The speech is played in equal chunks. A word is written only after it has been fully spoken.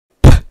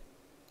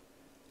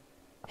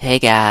Hey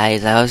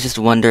guys, I was just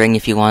wondering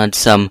if you wanted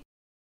some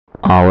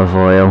olive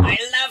oil. I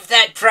love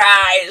that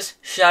prize!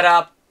 Shut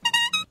up.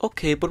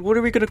 Okay, but what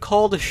are we gonna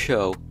call the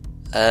show?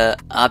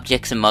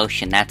 Objects in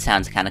motion. That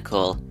sounds kinda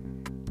cool.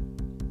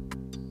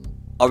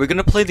 Are we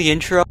gonna play the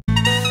intro?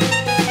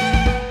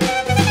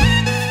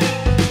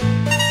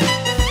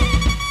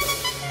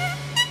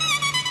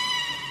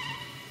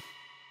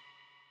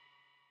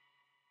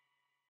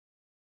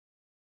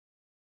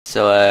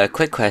 So,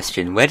 quick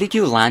question. Where did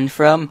you land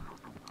from?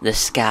 The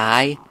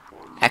sky?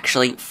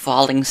 Actually,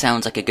 falling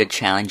sounds like a good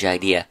challenge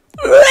idea.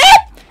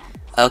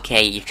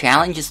 Okay, your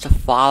challenge is to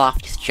fall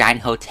off this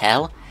giant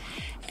hotel,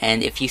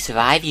 and if you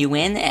survive, you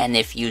win, and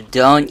if you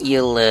don't,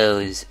 you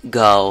lose.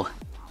 Go.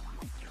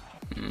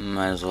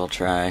 Might as well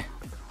try.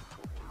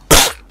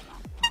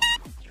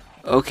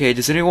 Okay,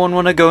 does anyone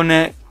want to go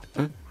next?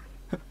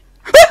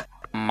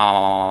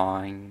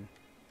 Moing.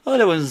 Oh,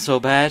 that wasn't so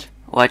bad.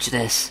 Watch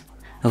this.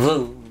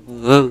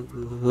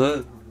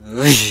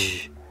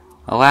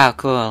 Oh wow,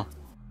 cool.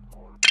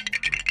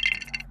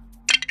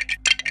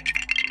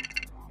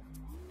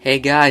 Hey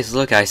guys,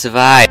 look, I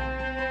survived.